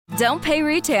Don't pay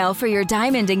retail for your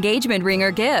diamond engagement ring or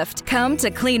gift. Come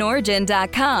to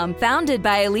CleanOrigin.com. Founded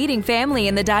by a leading family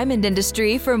in the diamond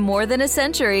industry for more than a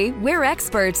century, we're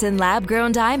experts in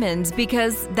lab-grown diamonds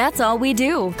because that's all we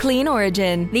do. Clean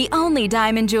Origin, the only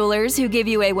diamond jewelers who give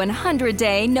you a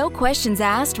 100-day, no questions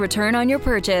asked return on your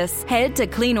purchase. Head to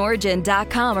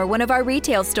CleanOrigin.com or one of our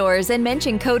retail stores and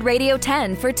mention code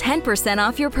Radio10 for 10%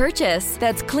 off your purchase.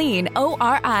 That's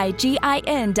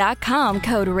CleanOrigin.com,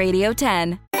 code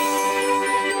Radio10.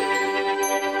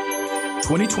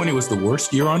 2020 was the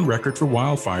worst year on record for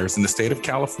wildfires in the state of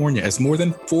California, as more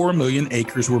than 4 million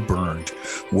acres were burned.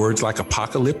 Words like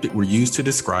apocalyptic were used to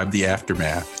describe the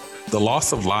aftermath. The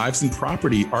loss of lives and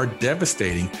property are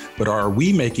devastating, but are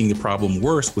we making the problem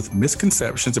worse with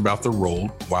misconceptions about the role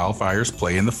wildfires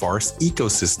play in the forest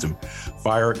ecosystem?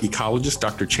 Fire ecologist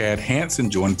Dr. Chad Hansen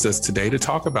joins us today to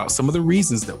talk about some of the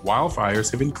reasons that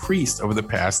wildfires have increased over the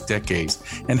past decades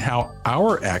and how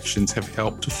our actions have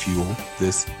helped to fuel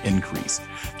this increase.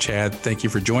 Chad, thank you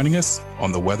for joining us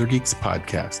on the Weather Geeks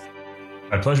podcast.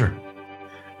 My pleasure.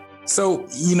 So,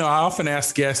 I often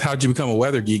ask guests, how'd you become a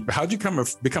weather geek? But how'd you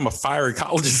become a fire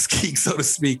ecologist geek, so to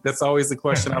speak? That's always the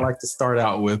question I like to start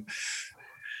out with.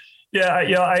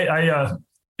 I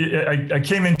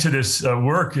came into this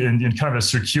work in kind of a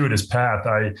circuitous path.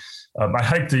 I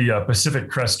hiked the Pacific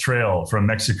Crest Trail from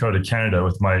Mexico to Canada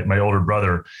with my older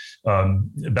brother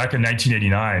back in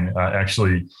 1989,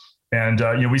 actually. And,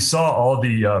 we saw all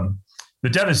the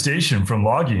devastation from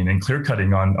logging and clear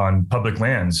cutting on public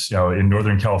lands, in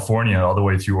Northern California, all the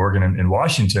way through Oregon and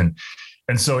Washington.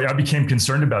 And so I became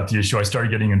concerned about the issue. I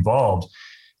started getting involved.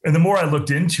 And the more I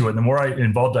looked into it, the more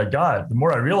involved I got, the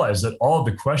more I realized that all of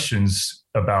the questions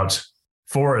about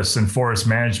forests and forest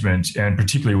management, and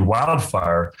particularly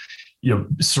wildfire,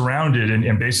 surrounded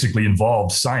and basically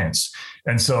involved science.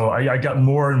 And so I got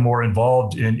more and more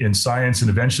involved in science. And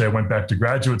eventually I went back to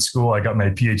graduate school. I got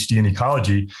my PhD in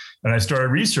ecology, and I started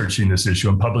researching this issue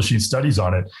and publishing studies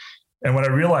on it. And what I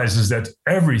realized is that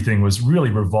everything was really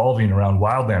revolving around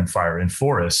wildland fire and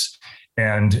forests.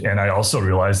 And I also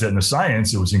realized that in the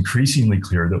science, it was increasingly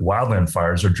clear that wildland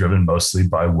fires are driven mostly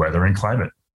by weather and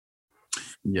climate.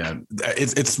 Yeah,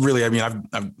 it's really, I've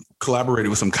collaborated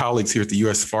with some colleagues here at the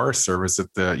U.S. Forest Service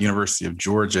at the University of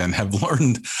Georgia and have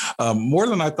learned more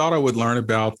than I thought I would learn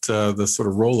about the sort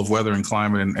of role of weather and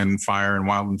climate and fire and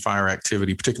wildland fire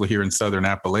activity, particularly here in Southern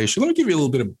Appalachia. Let me give you a little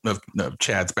bit of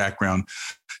Chad's background.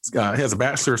 He has a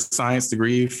Bachelor of Science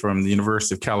degree from the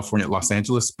University of California at Los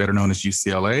Angeles, better known as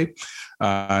UCLA,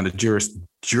 and a jurist.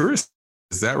 Is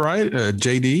that right?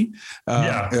 JD?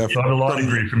 I have a law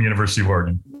degree from the University of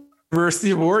Oregon.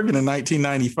 University of Oregon in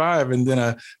 1995, and then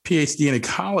a PhD in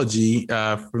ecology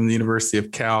from the University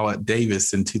of Cal at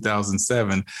Davis in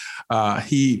 2007.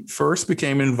 He first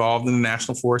became involved in the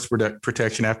National Forest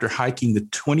Protection after hiking the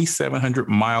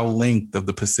 2,700-mile length of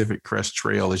the Pacific Crest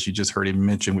Trail, as you just heard him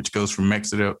mention, which goes from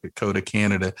Mexico to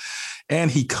Canada. And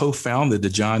he co-founded the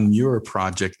John Muir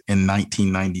Project in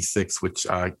 1996, which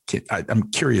I'm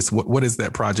curious, what is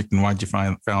that project and why did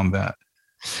you found that?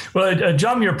 Well,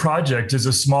 John Muir Project is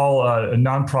a small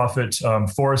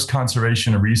nonprofit forest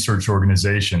conservation and research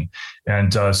organization.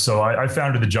 And so I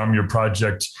founded the John Muir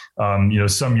Project,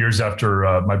 some years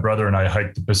after my brother and I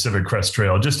hiked the Pacific Crest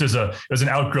Trail, just as an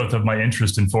outgrowth of my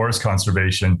interest in forest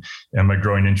conservation and my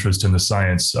growing interest in the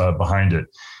science behind it.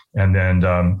 And then,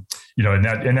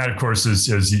 and that of course is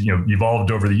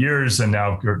evolved over the years. And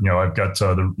now, I've got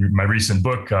my recent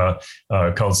book called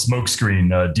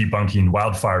Smokescreen, Debunking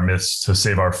Wildfire Myths to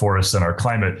Save Our Forests and Our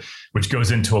Climate, which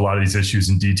goes into a lot of these issues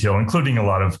in detail, including a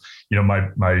lot of, my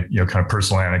kind of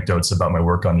personal anecdotes about my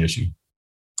work on the issue.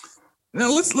 Now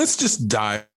let's just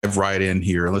dive right in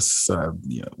here. Let's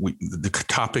the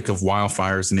topic of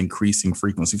wildfires and increasing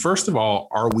frequency. First of all,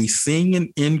 are we seeing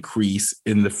an increase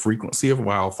in the frequency of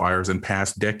wildfires in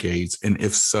past decades, and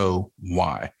if so,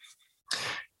 why?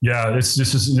 Yeah, this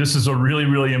is a really,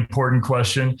 really important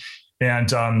question,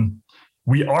 and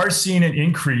we are seeing an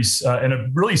increase and a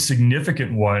really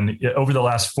significant one over the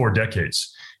last 4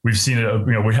 decades. We've seen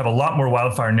we have a lot more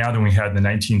wildfire now than we had in the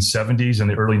 1970s and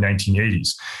the early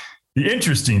 1980s. The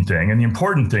interesting thing and the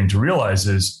important thing to realize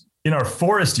is in our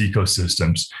forest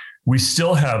ecosystems, we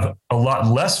still have a lot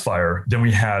less fire than we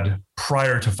had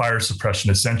prior to fire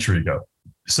suppression a century ago.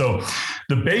 So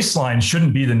the baseline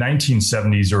shouldn't be the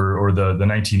 1970s or the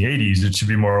 1980s. It should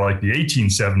be more like the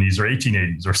 1870s or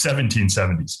 1880s or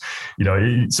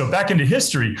 1770s. So back into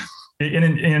history, in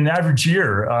an average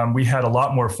year, we had a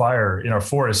lot more fire in our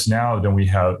forests now than we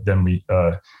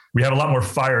we have a lot more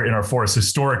fire in our forests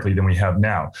historically than we have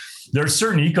now. There are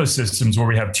certain ecosystems where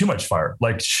we have too much fire,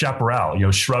 like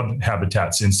chaparral, shrub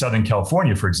habitats in Southern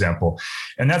California, for example.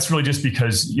 And that's really just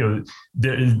because,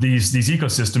 these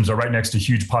ecosystems are right next to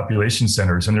huge population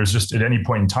centers. And there's just at any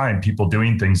point in time, people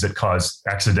doing things that cause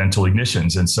accidental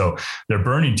ignitions. And so they're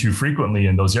burning too frequently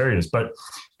in those areas. But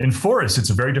in forests, it's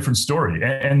a very different story.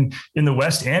 And in the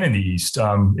West and in the East,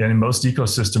 and in most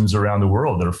ecosystems around the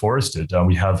world that are forested,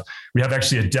 we have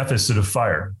actually a deficit of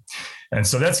fire. And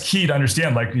so that's key to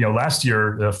understand. Like, last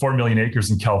year, 4 million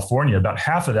acres in California, about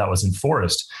half of that was in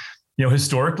forest.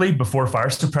 Historically, before fire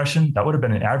suppression, that would have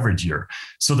been an average year.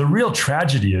 So the real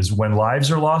tragedy is when lives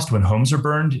are lost, when homes are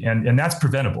burned, and that's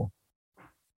preventable.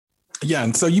 Yeah.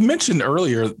 And so you mentioned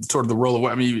earlier sort of the role of,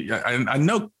 I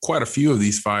know quite a few of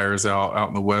these fires out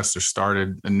in the West are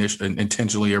started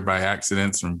intentionally or by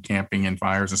accidents from camping and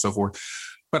fires and so forth.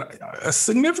 But a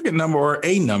significant number, or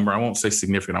a number, I won't say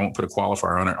significant, I won't put a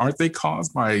qualifier on it. Aren't they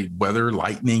caused by weather,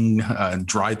 lightning, and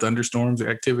dry thunderstorms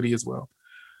activity as well?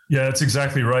 Yeah, that's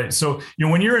exactly right. So,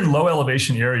 when you're in low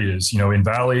elevation areas, in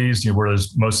valleys, where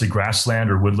there's mostly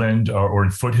grassland or woodland, or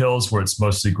in foothills where it's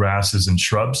mostly grasses and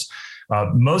shrubs,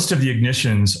 most of the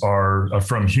ignitions are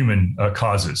from human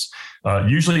causes,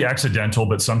 usually accidental,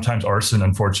 but sometimes arson,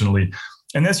 unfortunately.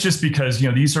 And that's just because,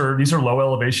 these are low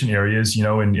elevation areas,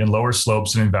 in lower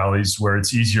slopes and in valleys where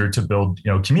it's easier to build,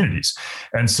 communities.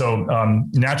 And so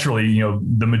naturally,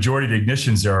 the majority of the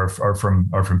ignitions there are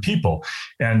from people.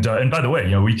 And by the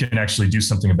way, we can actually do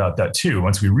something about that too.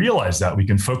 Once we realize that, we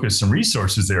can focus some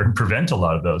resources there and prevent a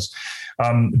lot of those.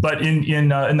 But in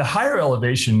the higher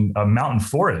elevation mountain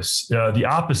forests, the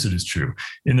opposite is true.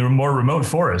 In the more remote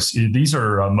forests, these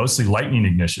are mostly lightning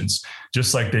ignitions,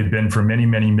 just like they've been for many,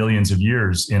 many millions of years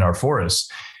in our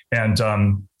forests. And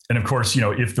of course,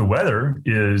 if the weather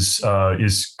is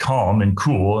calm and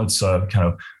cool, it's kind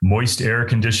of moist air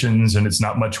conditions, and it's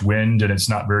not much wind, and it's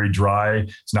not very dry,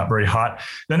 it's not very hot,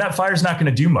 then that fire's not going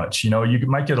to do much. You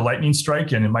might get a lightning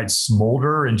strike and it might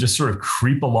smolder and just sort of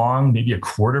creep along, maybe a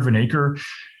quarter of an acre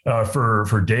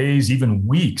for days, even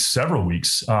weeks, several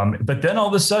weeks. But then all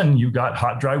of a sudden you got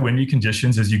hot, dry, windy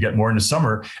conditions as you get more into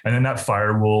summer, and then that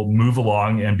fire will move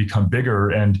along and become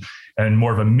bigger and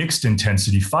more of a mixed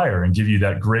intensity fire and give you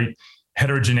that great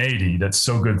heterogeneity that's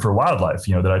so good for wildlife,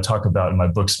 that I talk about in my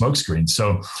book, Smokescreen.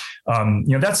 So,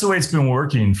 that's the way it's been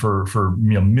working for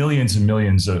millions and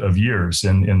millions of years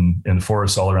in the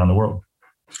forests all around the world.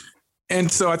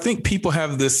 And so I think people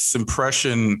have this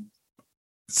impression,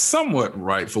 somewhat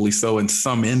rightfully so in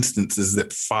some instances, that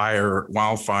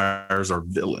wildfires are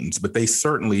villains, but they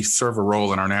certainly serve a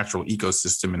role in our natural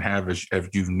ecosystem and have, as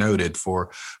you've noted, for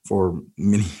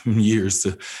many years,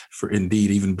 for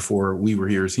indeed even before we were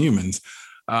here as humans.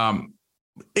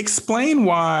 Explain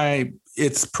why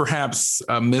it's perhaps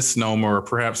a misnomer or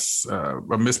perhaps a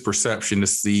misperception to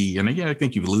see, and again, I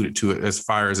think you've alluded to it, as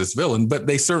fires as villain, but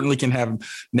they certainly can have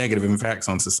negative impacts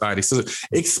on society. So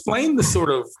explain the sort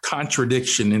of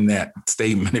contradiction in that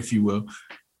statement, if you will.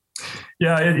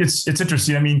 Yeah, it's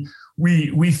interesting.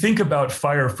 We think about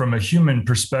fire from a human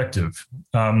perspective,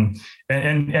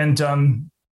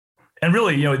 and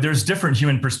really, there's different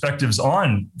human perspectives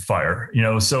on fire.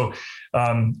 So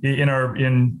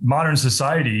in modern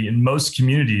society, in most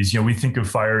communities, we think of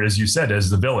fire, as you said, as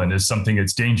the villain, as something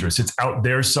that's dangerous. It's out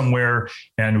there somewhere,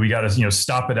 and we got to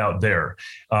stop it out there,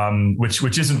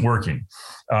 which isn't working.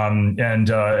 And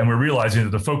we're realizing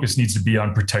that the focus needs to be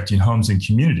on protecting homes and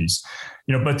communities.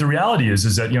 But the reality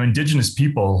is that indigenous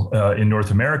people in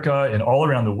North America and all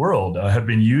around the world have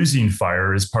been using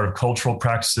fire as part of cultural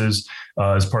practices,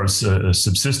 as part of a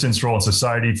subsistence role in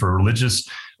society, for religious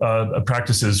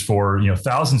practices for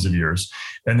thousands of years.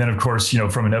 And then, of course,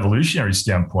 from an evolutionary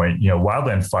standpoint,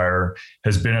 wildland fire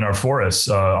has been in our forests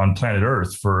on planet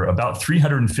Earth for about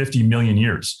 350 million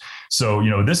years. So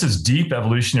this is deep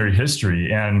evolutionary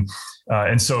history, and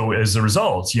so as a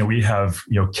result, we have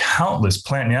countless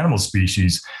plant and animal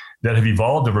species that have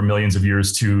evolved over millions of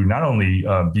years to not only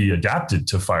be adapted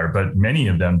to fire, but many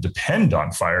of them depend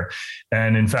on fire.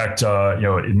 And in fact,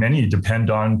 many depend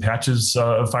on patches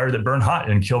of fire that burn hot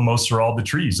and kill most or all the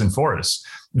trees in forests.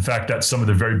 In fact, that's some of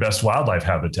the very best wildlife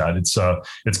habitat.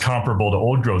 It's comparable to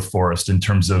old growth forest in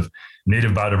terms of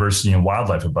native biodiversity and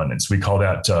wildlife abundance. We call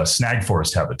that snag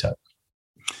forest habitat.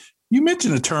 You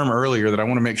mentioned a term earlier that I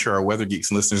want to make sure our Weather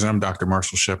Geeks listeners, I'm Dr.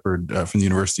 Marshall Shepard from the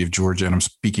University of Georgia, and I'm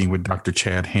speaking with Dr.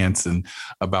 Chad Hansen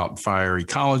about fire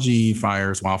ecology,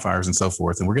 fires, wildfires, and so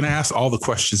forth. And we're going to ask all the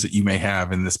questions that you may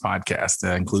have in this podcast,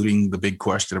 including the big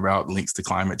question about links to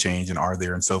climate change and are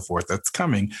there and so forth. That's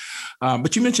coming.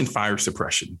 But you mentioned fire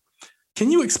suppression.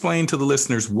 Can you explain to the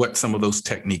listeners what some of those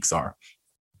techniques are?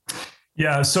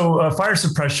 Yeah, so fire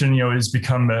suppression, has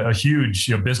become a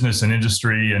huge, business and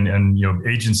industry and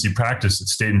agency practice at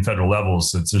state and federal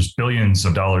levels. There's billions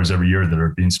of dollars every year that are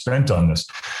being spent on this,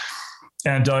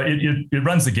 and it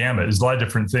runs the gamut. There's a lot of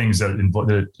different things that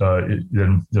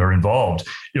are involved.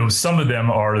 Some of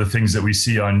them are the things that we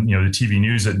see on the TV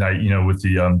news at night. With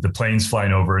the planes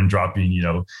flying over and dropping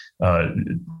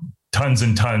tons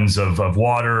and tons of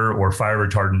water or fire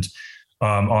retardant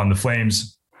on the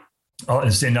flames.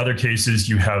 In other cases,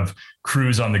 you have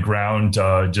crews on the ground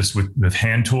just with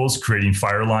hand tools creating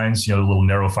fire lines, the little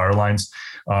narrow fire lines.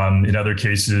 In other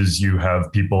cases, you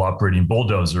have people operating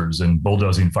bulldozers and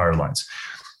bulldozing fire lines.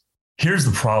 Here's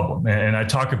the problem, and I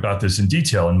talk about this in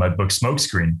detail in my book,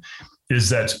 Smokescreen, is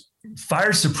that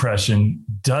fire suppression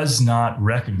does not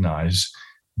recognize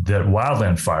that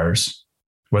wildland fires,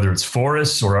 whether it's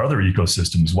forests or other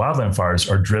ecosystems, wildland fires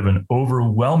are driven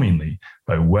overwhelmingly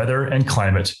by weather and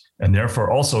climate, and therefore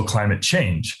also climate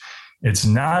change. It's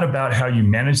not about how you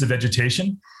manage the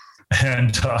vegetation,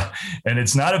 and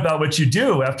it's not about what you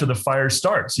do after the fire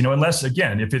starts. Unless,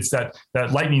 again, if it's that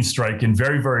lightning strike in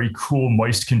very, very cool,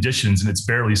 moist conditions and it's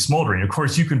barely smoldering, of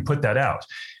course you can put that out.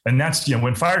 And that's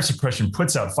when fire suppression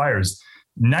puts out fires.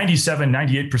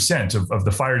 98% of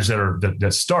the fires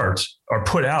that start are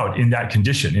put out in that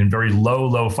condition, in very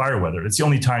low fire weather. It's the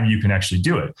only time you can actually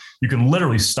do it. You can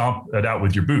literally stomp it out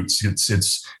with your boots.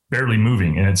 It's barely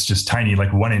moving, and it's just tiny,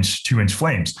 like 1 inch, 2 inch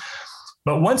flames.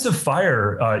 But once a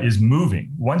fire is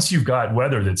moving, once you've got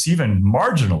weather that's even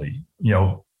marginally,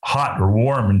 hot or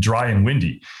warm and dry and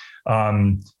windy,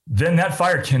 then that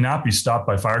fire cannot be stopped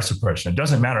by fire suppression. It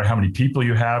doesn't matter how many people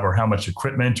you have or how much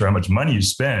equipment or how much money you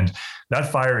spend. That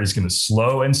fire is going to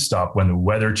slow and stop when the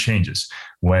weather changes,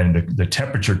 when the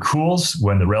temperature cools,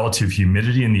 when the relative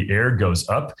humidity in the air goes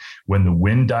up, when the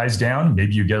wind dies down,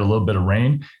 maybe you get a little bit of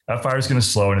rain, that fire is going to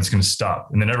slow and it's going to stop.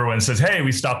 And then everyone says, hey,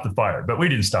 we stopped the fire, but we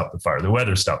didn't stop the fire. The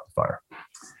weather stopped the fire.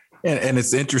 And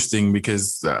it's interesting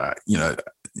because,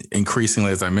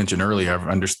 increasingly, as I mentioned earlier, I've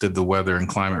understood the weather and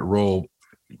climate role,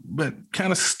 but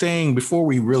kind of staying before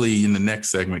we really in the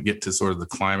next segment get to sort of the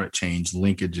climate change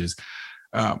linkages.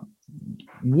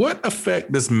 What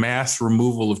effect does mass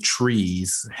removal of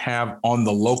trees have on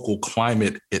the local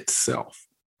climate itself?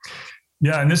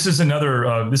 Yeah, and this is another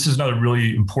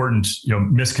really important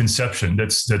misconception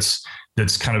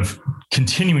that's kind of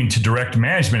continuing to direct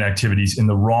management activities in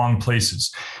the wrong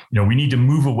places. We need to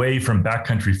move away from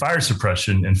backcountry fire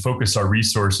suppression and focus our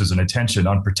resources and attention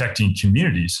on protecting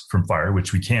communities from fire,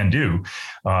 which we can do,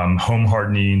 home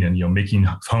hardening and making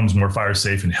homes more fire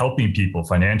safe and helping people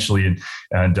financially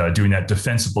and doing that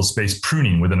defensible space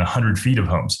pruning within 100 feet of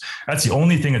homes. That's the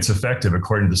only thing that's effective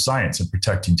according to the science in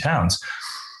protecting towns.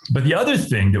 But the other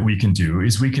thing that we can do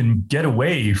is we can get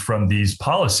away from these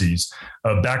policies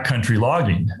of backcountry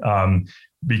logging,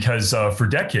 because for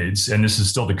decades, and this is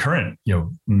still the current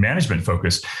management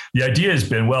focus, the idea has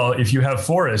been, well, if you have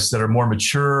forests that are more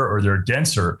mature or they're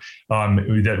denser,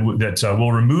 that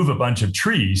will remove a bunch of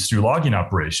trees through logging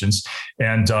operations,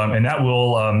 and that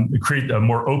will create a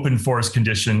more open forest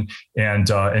condition, and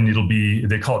it'll be,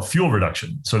 they call it fuel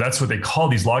reduction. So that's what they call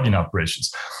these logging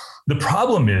operations. The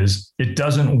problem is it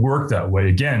doesn't work that way.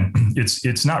 Again,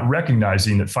 it's not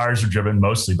recognizing that fires are driven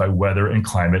mostly by weather and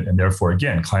climate, and therefore,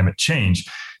 again, climate change,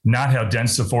 not how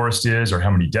dense the forest is or how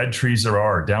many dead trees there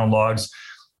are or down logs.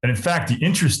 And in fact, the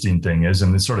interesting thing is,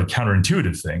 and the sort of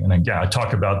counterintuitive thing, and again, I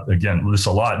talk about, this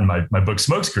a lot in my book,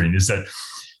 Smokescreen,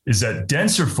 is that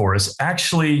denser forests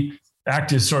actually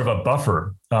act as sort of a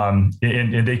buffer, and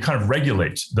they kind of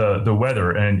regulate the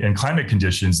weather and climate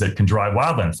conditions that can drive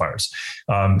wildland fires.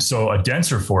 So a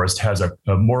denser forest has a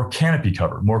more canopy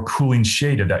cover, more cooling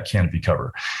shade of that canopy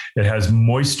cover. It has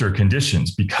moister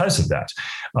conditions because of that,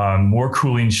 more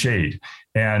cooling shade.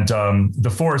 And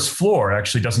the forest floor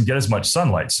actually doesn't get as much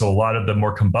sunlight. So a lot of the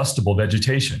more combustible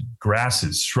vegetation,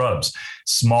 grasses, shrubs,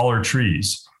 smaller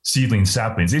trees, seedlings,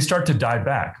 saplings, they start to die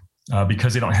back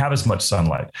because they don't have as much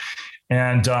sunlight.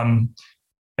 And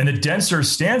the denser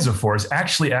stands of forest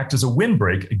actually act as a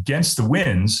windbreak against the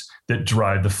winds that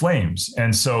drive the flames.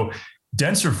 And so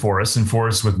denser forests and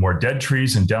forests with more dead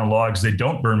trees and down logs, they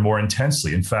don't burn more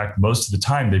intensely. In fact, most of the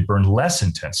time they burn less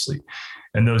intensely.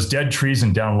 And those dead trees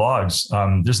and down logs,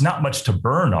 there's not much to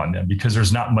burn on them because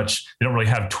there's not much, they don't really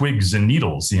have twigs and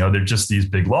needles, they're just these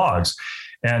big logs.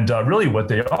 And really what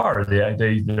they are,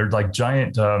 they're like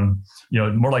giant,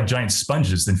 more like giant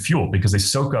sponges than fuel because they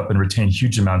soak up and retain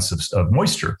huge amounts of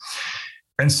moisture.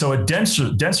 And so a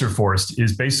denser forest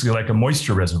is basically like a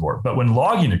moisture reservoir. But when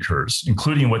logging occurs,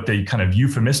 including what they kind of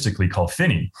euphemistically call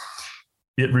thinning,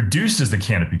 it reduces the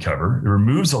canopy cover. It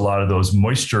removes a lot of those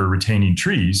moisture retaining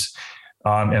trees.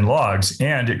 and logs,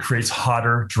 and it creates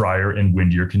hotter, drier, and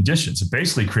windier conditions. It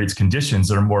basically creates conditions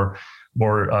that are more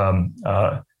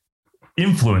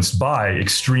influenced by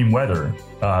extreme weather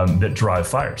that drive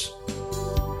fires.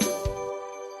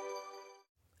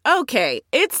 Okay,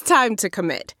 it's time to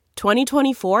commit.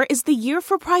 2024 is the year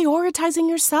for prioritizing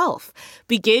yourself.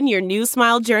 Begin your new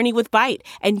smile journey with Byte,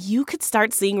 and you could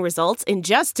start seeing results in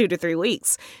just 2 to 3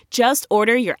 weeks. Just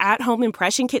order your at-home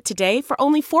impression kit today for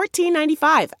only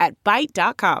 $14.95 at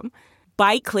Byte.com.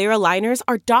 Byte Clear aligners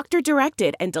are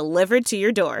doctor-directed and delivered to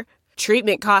your door.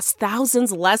 Treatment costs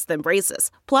thousands less than braces.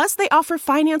 Plus, they offer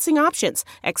financing options,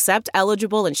 accept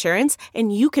eligible insurance,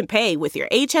 and you can pay with your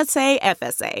HSA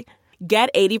FSA.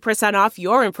 Get 80% off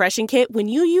your impression kit when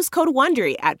you use code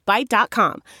WONDERY at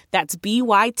Byte.com. That's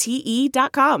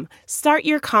BYTE.com. Start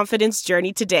your confidence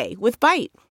journey today with Byte.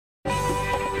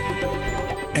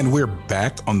 And we're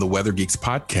back on the Weather Geeks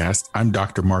podcast. I'm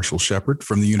Dr. Marshall Shepard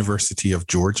from the University of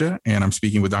Georgia, and I'm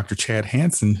speaking with Dr. Chad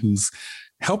Hansen, who's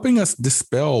helping us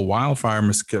dispel wildfire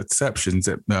misconceptions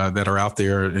that are out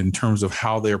there in terms of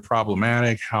how they're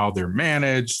problematic, how they're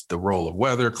managed, the role of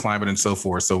weather, climate, and so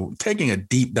forth. So taking a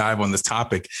deep dive on this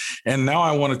topic. And now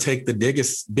I want to take the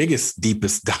biggest,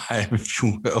 deepest dive, if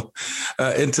you will,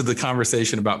 into the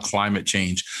conversation about climate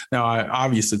change. Now,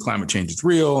 obviously, climate change is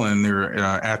real, and there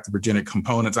are anthropogenic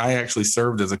components. I actually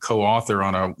served as a co-author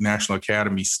on a National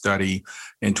Academy study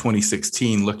in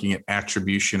 2016 looking at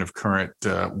attribution of current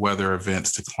weather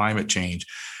events to climate change.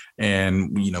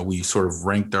 And, we sort of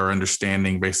ranked our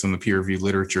understanding based on the peer-reviewed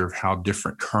literature of how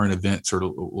different current events are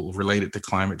related to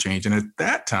climate change. And at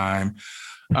that time,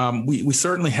 we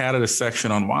certainly had a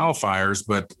section on wildfires,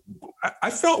 but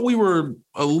I felt we were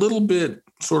a little bit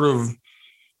sort of,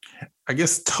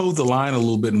 towed the line a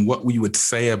little bit in what we would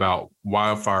say about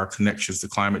wildfire connections to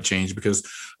climate change, because,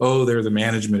 there are the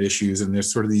management issues, and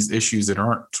there's sort of these issues that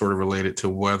aren't sort of related to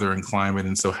weather and climate.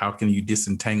 And so how can you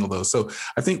disentangle those? So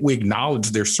I think we acknowledge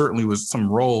there certainly was some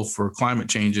role for climate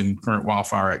change in current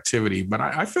wildfire activity, but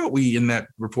I felt we in that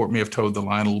report may have towed the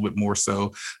line a little bit more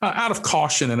so out of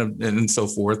caution and so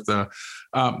forth.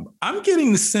 I'm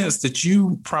getting the sense that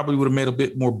you probably would have made a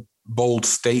bit more bold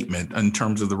statement in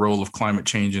terms of the role of climate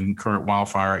change in current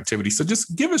wildfire activity. So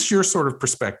just give us your sort of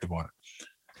perspective on it.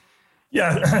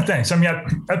 Yeah, thanks. I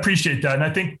appreciate that. And I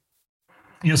think,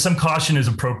 some caution is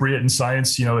appropriate in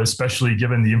science, especially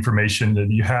given the information that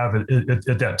you have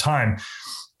at that time.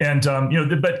 And,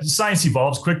 but science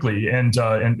evolves quickly and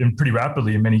pretty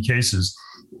rapidly in many cases.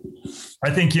 I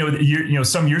think,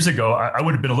 some years ago, I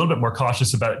would have been a little bit more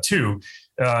cautious about it too.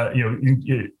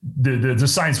 The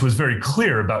science was very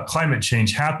clear about climate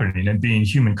change happening and being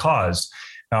human caused.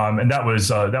 And that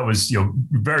was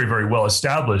very, very well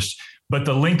established. But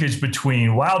the linkage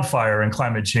between wildfire and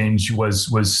climate change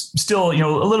was still,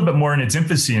 a little bit more in its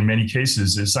infancy in many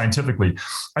cases scientifically.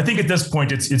 I think at this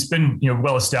point, it's been,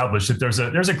 well established that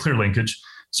there's a clear linkage,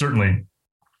 certainly.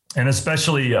 And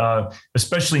especially now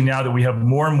that we have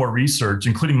more and more research,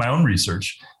 including my own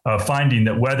research, finding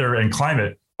that weather and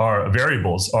climate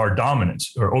variables are dominant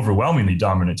or overwhelmingly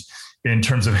dominant in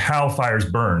terms of how fires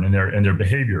burn and their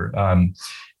behavior.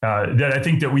 That I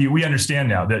think that we understand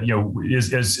now that,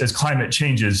 as climate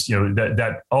changes,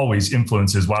 that always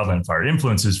influences wildland fire,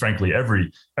 influences, frankly,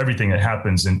 everything that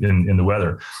happens in the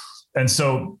weather. And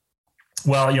so,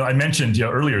 well, I mentioned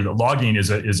earlier that logging is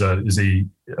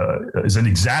an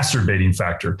exacerbating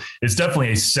factor. It's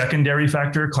definitely a secondary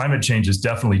factor. Climate change is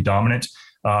definitely dominant,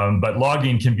 but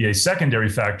logging can be a secondary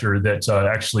factor that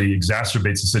actually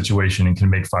exacerbates the situation and can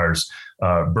make fires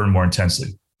burn more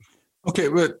intensely. Okay,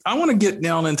 but I want to get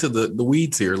down into the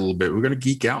weeds here a little bit. We're going to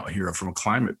geek out here from a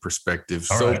climate perspective.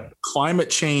 Right.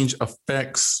 Climate change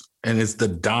affects and is the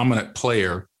dominant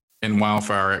player in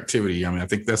wildfire activity. I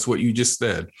think that's what you just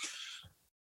said.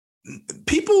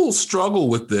 People struggle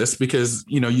with this because,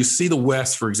 you see the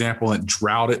West, for example, in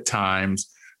drought at times,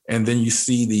 and then you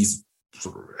see these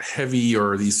sort of heavy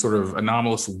or these sort of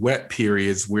anomalous wet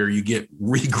periods where you get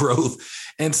regrowth.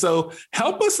 And so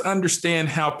help us understand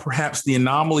how perhaps the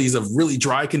anomalies of really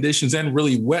dry conditions and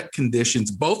really wet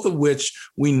conditions, both of which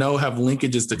we know have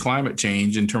linkages to climate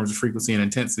change in terms of frequency and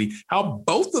intensity, how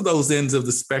both of those ends of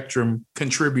the spectrum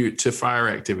contribute to fire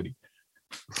activity.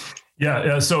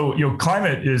 Yeah. So,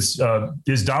 climate is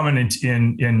dominant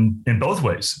in both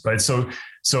ways, right? So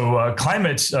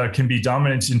climate can be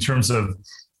dominant in terms of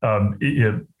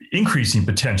increasing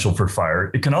potential for fire.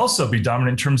 It can also be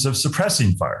dominant in terms of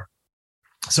suppressing fire.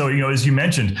 So, as you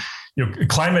mentioned,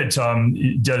 climate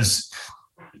does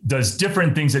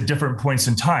different things at different points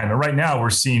in time. And right now we're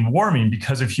seeing warming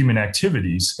because of human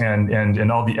activities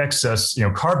and all the excess,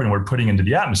 carbon we're putting into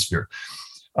the atmosphere.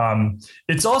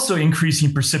 It's also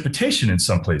increasing precipitation in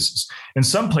some places. In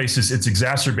some places, it's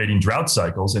exacerbating drought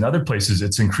cycles. In other places,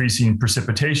 it's increasing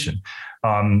precipitation.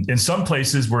 In some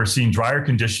places, we're seeing drier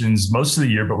conditions most of the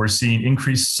year, but we're seeing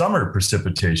increased summer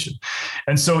precipitation.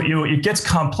 And so it gets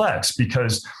complex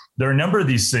because there are a number of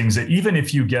these things that even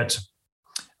if you get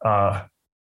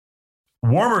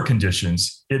warmer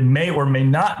conditions, it may or may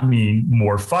not mean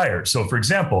more fire. So for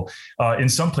example, in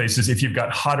some places, if you've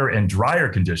got hotter and drier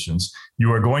conditions,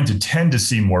 you are going to tend to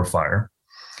see more fire.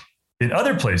 In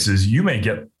other places, you may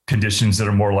get conditions that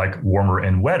are more like warmer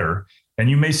and wetter, and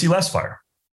you may see less fire.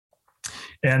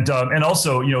 And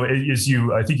also,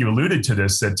 I think you alluded to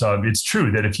this, that it's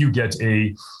true that if you get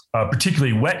a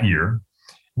particularly wet year,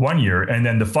 one year, and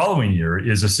then the following year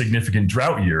is a significant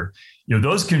drought year,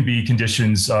 those can be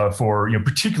conditions for,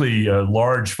 particularly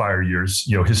large fire years,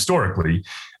 historically,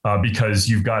 because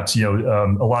you've got,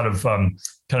 a lot of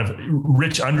kind of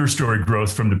rich understory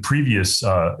growth from the previous,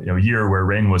 year where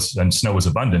rain was and snow was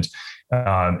abundant,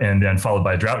 and then followed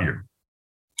by a drought year.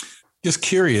 Just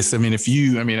curious. You're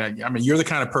the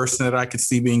kind of person that I could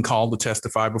see being called to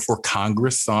testify before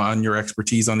Congress on your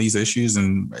expertise on these issues.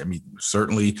 And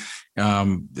certainly,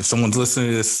 if someone's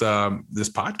listening to this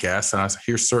podcast, and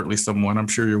here's certainly someone, I'm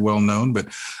sure you're well known,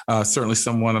 but certainly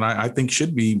someone that I think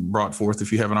should be brought forth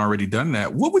if you haven't already done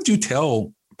that. What would you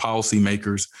tell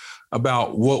policymakers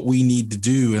about what we need to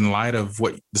do in light of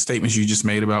what the statements you just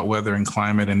made about weather and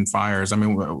climate and fires?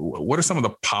 What are some of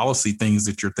the policy things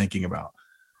that you're thinking about?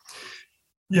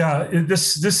 Yeah,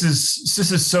 this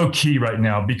is so key right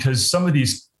now because some of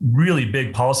these really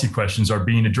big policy questions are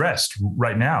being addressed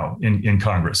right now in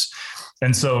Congress.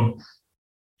 And so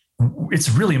it's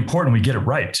really important we get it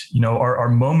right. Our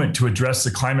moment to address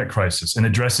the climate crisis and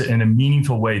address it in a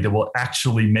meaningful way that will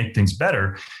actually make things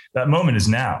better, that moment is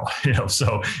now.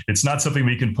 So it's not something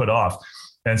we can put off.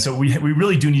 And so we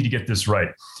really do need to get this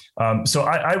right. So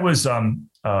I was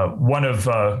one of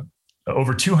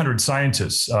over 200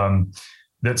 scientists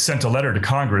that sent a letter to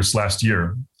Congress last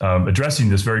year addressing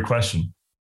this very question.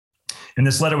 And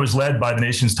this letter was led by the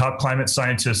nation's top climate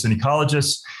scientists and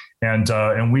ecologists.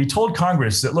 And we told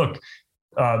Congress that, look,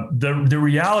 the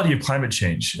reality of climate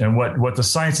change and what the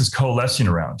science is coalescing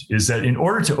around is that in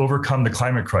order to overcome the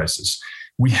climate crisis,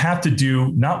 we have to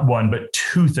do not one, but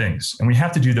two things. And we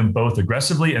have to do them both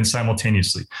aggressively and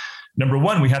simultaneously. Number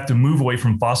one, we have to move away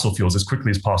from fossil fuels as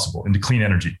quickly as possible into clean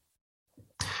energy.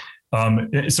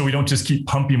 So we don't just keep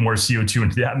pumping more CO2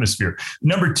 into the atmosphere.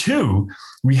 Number two,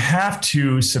 we have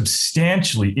to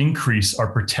substantially increase our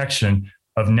protection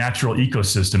of natural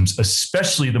ecosystems,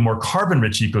 especially the more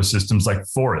carbon-rich ecosystems like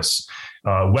forests,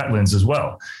 wetlands as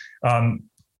well.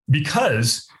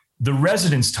 Because the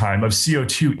residence time of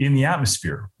CO2 in the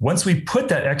atmosphere, once we put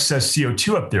that excess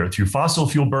CO2 up there through fossil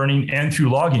fuel burning and through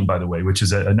logging, by the way, which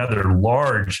is another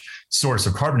large source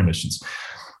of carbon emissions,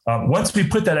 once we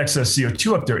put that excess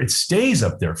CO2 up there, it stays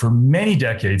up there for many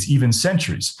decades, even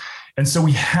centuries. And so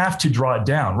we have to draw it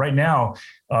down. Right now,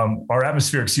 our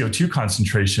atmospheric CO2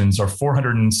 concentrations are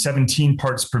 417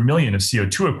 parts per million of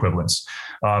CO2 equivalents.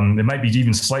 It might be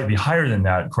even slightly higher than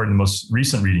that, according to most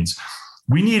recent readings.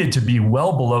 We need it to be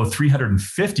well below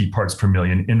 350 parts per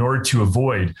million in order to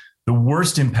avoid the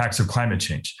worst impacts of climate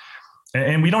change.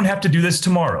 And we don't have to do this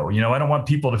tomorrow. I don't want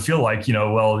people to feel like,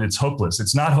 well, it's hopeless.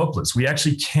 It's not hopeless. We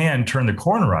actually can turn the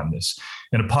corner on this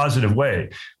in a positive way.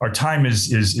 Our time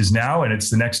is now, and it's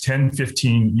the next 10,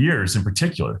 15 years in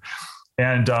particular.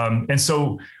 And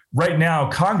so right now,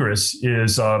 Congress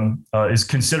is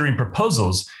considering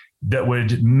proposals that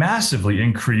would massively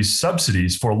increase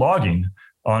subsidies for logging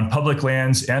on public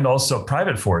lands and also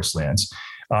private forest lands.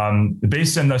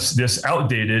 Based on this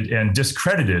outdated and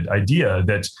discredited idea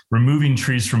that removing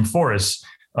trees from forests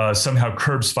somehow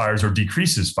curbs fires or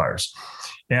decreases fires.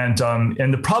 And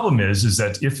the problem is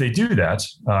that if they do that,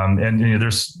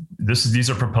 these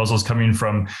are proposals coming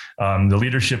from the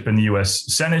leadership in the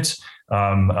U.S. Senate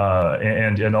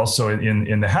and also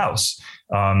in the House.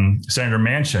 Senator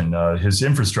Manchin, his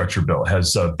infrastructure bill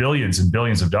has billions and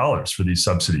billions of dollars for these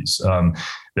subsidies and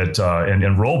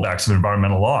rollbacks of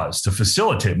environmental laws to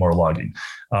facilitate more logging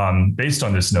based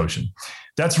on this notion.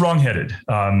 That's wrongheaded.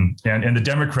 And the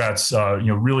Democrats,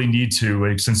 really need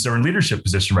to, since they're in leadership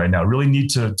position right now, really need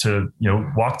to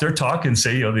walk their talk and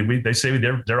say, they say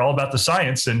they're all about the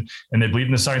science and they believe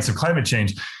in the science of climate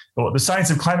change. Well, the science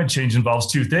of climate change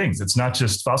involves two things. It's not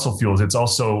just fossil fuels. It's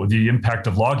also the impact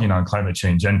of logging on climate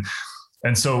change. And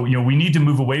so, we need to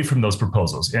move away from those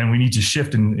proposals and we need to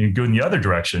shift and go in the other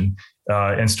direction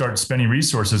and start spending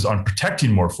resources on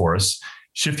protecting more forests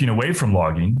shifting away from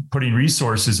logging, putting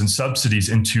resources and subsidies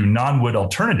into non-wood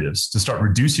alternatives to start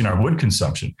reducing our wood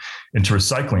consumption, into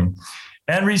recycling,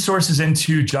 and resources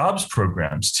into jobs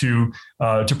programs to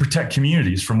protect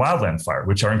communities from wildland fire,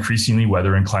 which are increasingly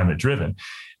weather and climate driven.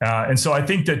 And so I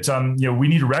think that we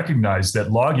need to recognize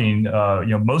that logging,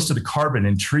 most of the carbon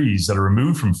in trees that are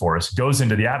removed from forests goes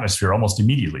into the atmosphere almost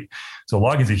immediately. So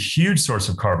logging is a huge source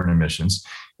of carbon emissions,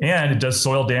 and it does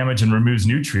soil damage and removes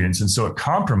nutrients. And so it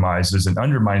compromises and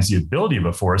undermines the ability of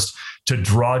a forest to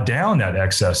draw down that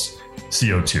excess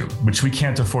CO2, which we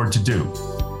can't afford to do.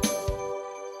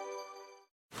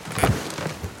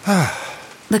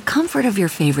 The comfort of your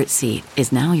favorite seat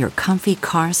is now your comfy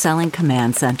car selling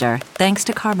command center, thanks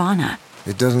to Carvana.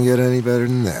 It doesn't get any better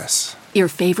than this. Your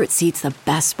favorite seat's the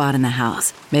best spot in the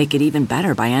house. Make it even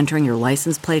better by entering your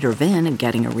license plate or VIN and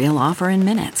getting a real offer in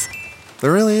minutes.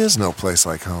 There really is no place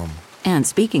like home. And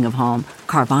speaking of home,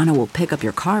 Carvana will pick up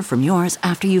your car from yours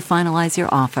after you finalize your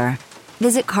offer.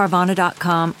 Visit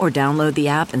Carvana.com or download the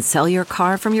app and sell your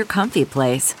car from your comfy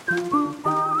place.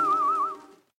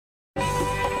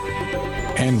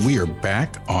 And we are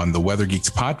back on the Weather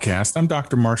Geeks podcast. I'm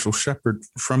Dr. Marshall Shepard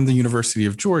from the University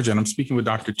of Georgia, and I'm speaking with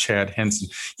Dr. Chad Henson.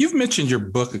 You've mentioned your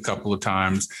book a couple of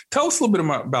times. Tell us a little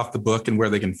bit about the book and where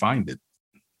they can find it.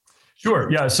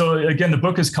 Sure. Yeah. So again, the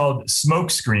book is called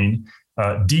Smokescreen,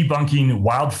 Debunking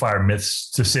Wildfire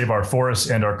Myths to Save Our Forests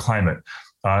and Our Climate.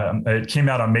 It came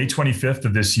out on May 25th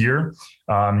of this year.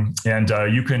 And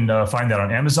you can find that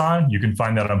on Amazon. You can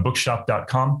find that on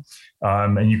bookshop.com.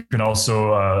 And you can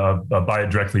also buy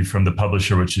it directly from the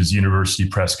publisher, which is University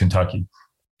Press, Kentucky.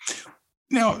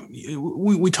 Now,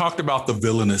 we talked about the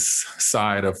villainous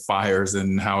side of fires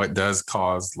and how it does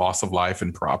cause loss of life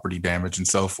and property damage and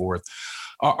so forth.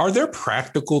 Are there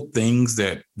practical things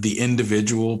that the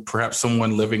individual, perhaps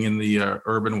someone living in the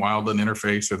urban wildland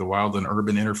interface or the wildland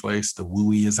urban interface, the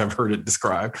WUI as I've heard it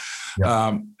described,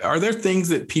 are there things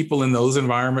that people in those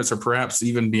environments or perhaps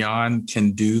even beyond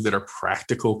can do that are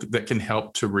practical that can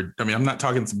help to, I'm not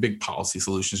talking some big policy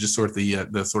solutions, just sort of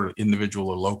the sort of individual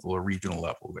or local or regional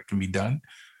level that can be done?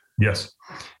 Yes.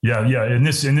 Yeah. And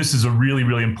this is a really,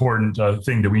 really important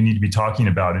thing that we need to be talking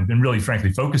about and really,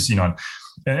 frankly, focusing on.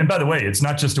 And by the way, it's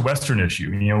not just a Western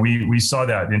issue. We saw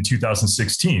that in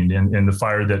 2016 in the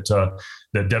fire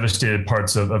that devastated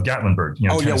parts of Gatlinburg.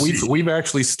 We've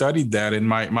actually studied that in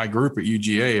my group at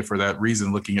UGA for that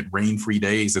reason, looking at rain-free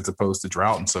days as opposed to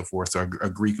drought and so forth. So I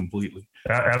agree completely.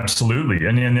 Absolutely.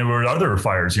 And there were other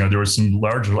fires. There were some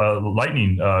large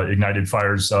lightning ignited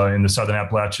fires in the Southern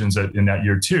Appalachians in that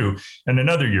year too, and in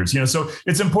other years. So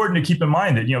it's important to keep in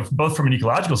mind that both from an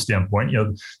ecological standpoint,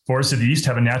 forests of the East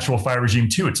have a natural fire regime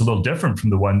too. It's a little different from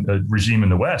the one regime in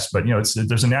the West, but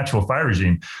there's a natural fire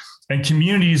regime. And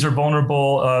communities are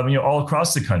vulnerable, all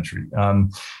across the country.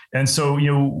 And so,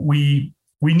 we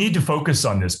need to focus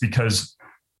on this because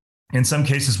in some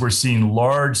cases we're seeing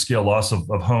large scale loss of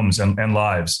homes and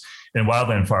lives in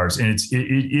wildland fires, and it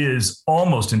is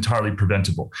almost entirely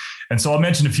preventable. And so I'll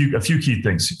mention a few key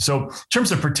things. So in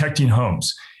terms of protecting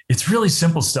homes, it's really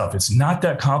simple stuff. It's not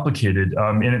that complicated,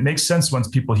 and it makes sense once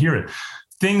people hear it.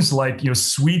 Things like,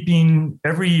 sweeping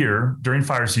every year during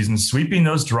fire season, sweeping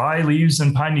those dry leaves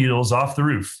and pine needles off the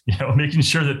roof, making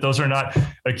sure that those are not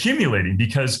accumulating,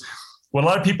 because what a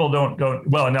lot of people don't go,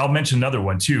 well, and I'll mention another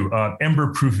one too,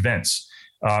 ember-proof vents.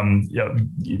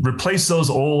 Replace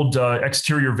those old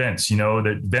exterior vents,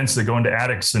 the vents that go into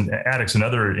attics and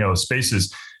other,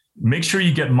 spaces. Make sure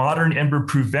you get modern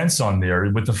ember-proof vents on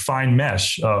there with a fine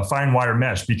wire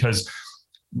mesh, because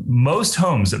most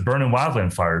homes that burn in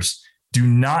wildland fires do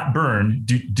not burn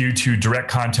due to direct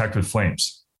contact with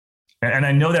flames. And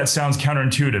I know that sounds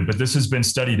counterintuitive, but this has been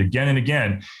studied again and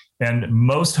again. And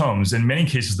most homes, in many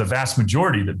cases, the vast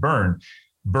majority that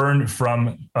burn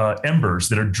from embers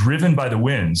that are driven by the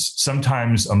winds,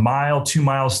 sometimes a mile, 2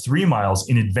 miles, 3 miles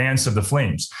in advance of the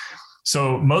flames.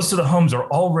 So most of the homes are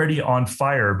already on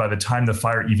fire by the time the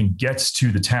fire even gets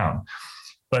to the town.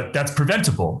 But that's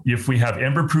preventable if we have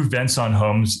ember-proof vents on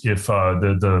homes, if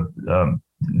the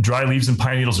dry leaves and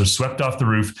pine needles are swept off the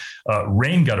roof.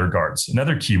 Rain gutter guards,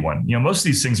 another key one. Most of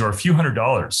these things are a few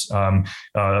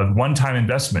 $100s, one-time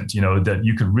investment, that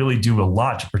you could really do a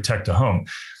lot to protect a home.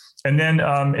 And then,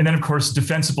 of course,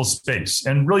 defensible space.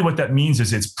 And really what that means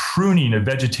is it's pruning of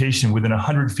vegetation within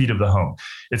 100 feet of the home.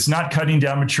 It's not cutting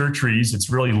down mature trees.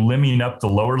 It's really limbing up the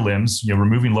lower limbs,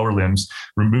 removing lower limbs,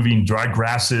 removing dry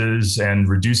grasses and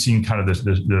reducing kind of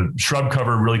the shrub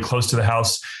cover really close to the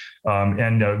house.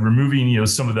 And removing,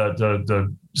 some of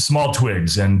the small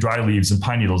twigs and dry leaves and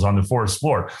pine needles on the forest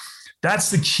floor.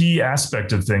 That's the key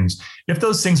aspect of things. If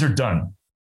those things are done,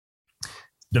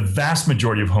 the vast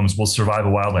majority of homes will survive a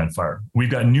wildland fire. We've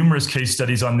got numerous case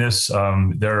studies on this. There's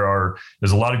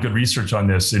a lot of good research on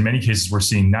this. In many cases, we're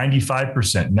seeing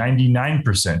 95%,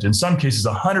 99%, in some cases,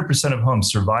 100% of homes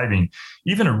surviving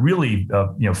even a really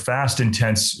fast,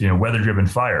 intense, weather-driven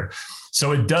fire.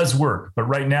 So it does work, but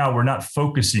right now we're not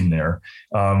focusing there.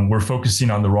 We're focusing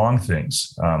on the wrong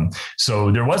things.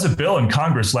 So there was a bill in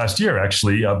Congress last year,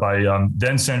 actually, by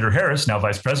then Senator Harris, now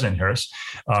Vice President Harris,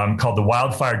 called the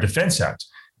Wildfire Defense Act,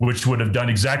 which would have done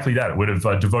exactly that. It would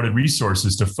have devoted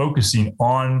resources to focusing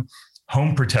on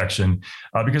home protection,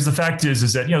 because the fact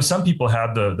is that some people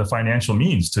have the financial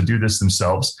means to do this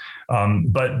themselves,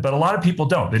 but a lot of people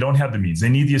don't. They don't have the means. They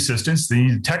need the assistance. They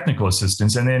need technical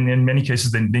assistance, and then in many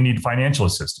cases they need financial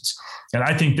assistance. And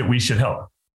I think that we should help.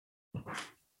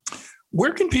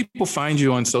 Where can people find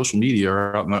you on social media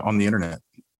or on the internet?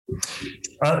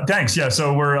 Thanks. Yeah.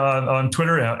 So we're on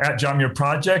Twitter at John Muir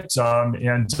Project, and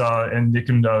you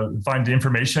can find the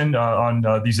information on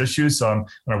these issues on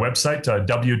our website,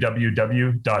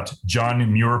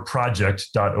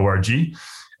 www.johnmuirproject.org.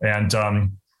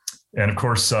 And of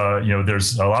course,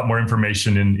 there's a lot more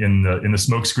information in the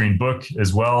Smokescreen book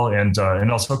as well, and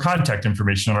also contact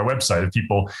information on our website. If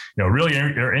people really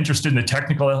are interested in the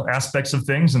technical aspects of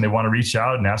things and they want to reach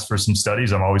out and ask for some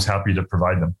studies, I'm always happy to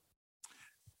provide them.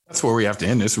 That's where we have to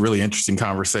end this really interesting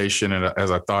conversation. And as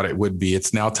I thought it would be,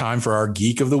 it's now time for our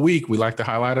Geek of the Week. We like to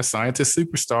highlight a scientist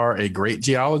superstar, a great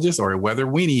geologist, or a weather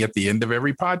weenie at the end of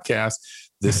every podcast.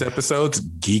 This episode's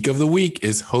Geek of the Week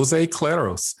is Jose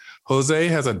Claros. Jose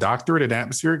has a doctorate in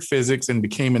atmospheric physics and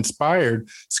became inspired,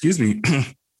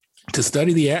 to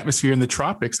study the atmosphere in the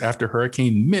tropics after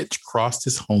Hurricane Mitch crossed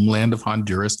his homeland of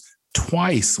Honduras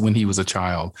twice when he was a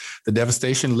child. The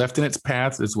devastation left in its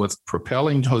path is what's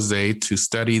propelling Jose to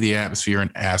study the atmosphere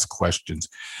and ask questions.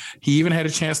 He even had a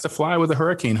chance to fly with the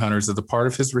hurricane hunters as a part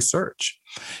of his research.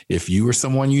 If you or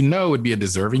someone you know would be a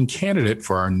deserving candidate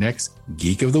for our next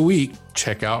Geek of the Week,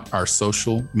 check out our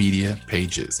social media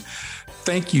pages.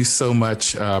 Thank you so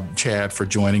much, Chad, for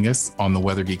joining us on the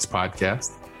Weather Geeks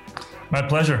podcast. My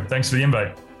pleasure. Thanks for the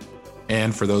invite.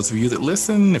 And for those of you that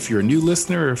listen, if you're a new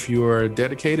listener, or if you are a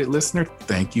dedicated listener,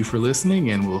 thank you for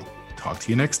listening, and we'll talk to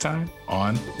you next time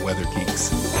on Weather Geeks.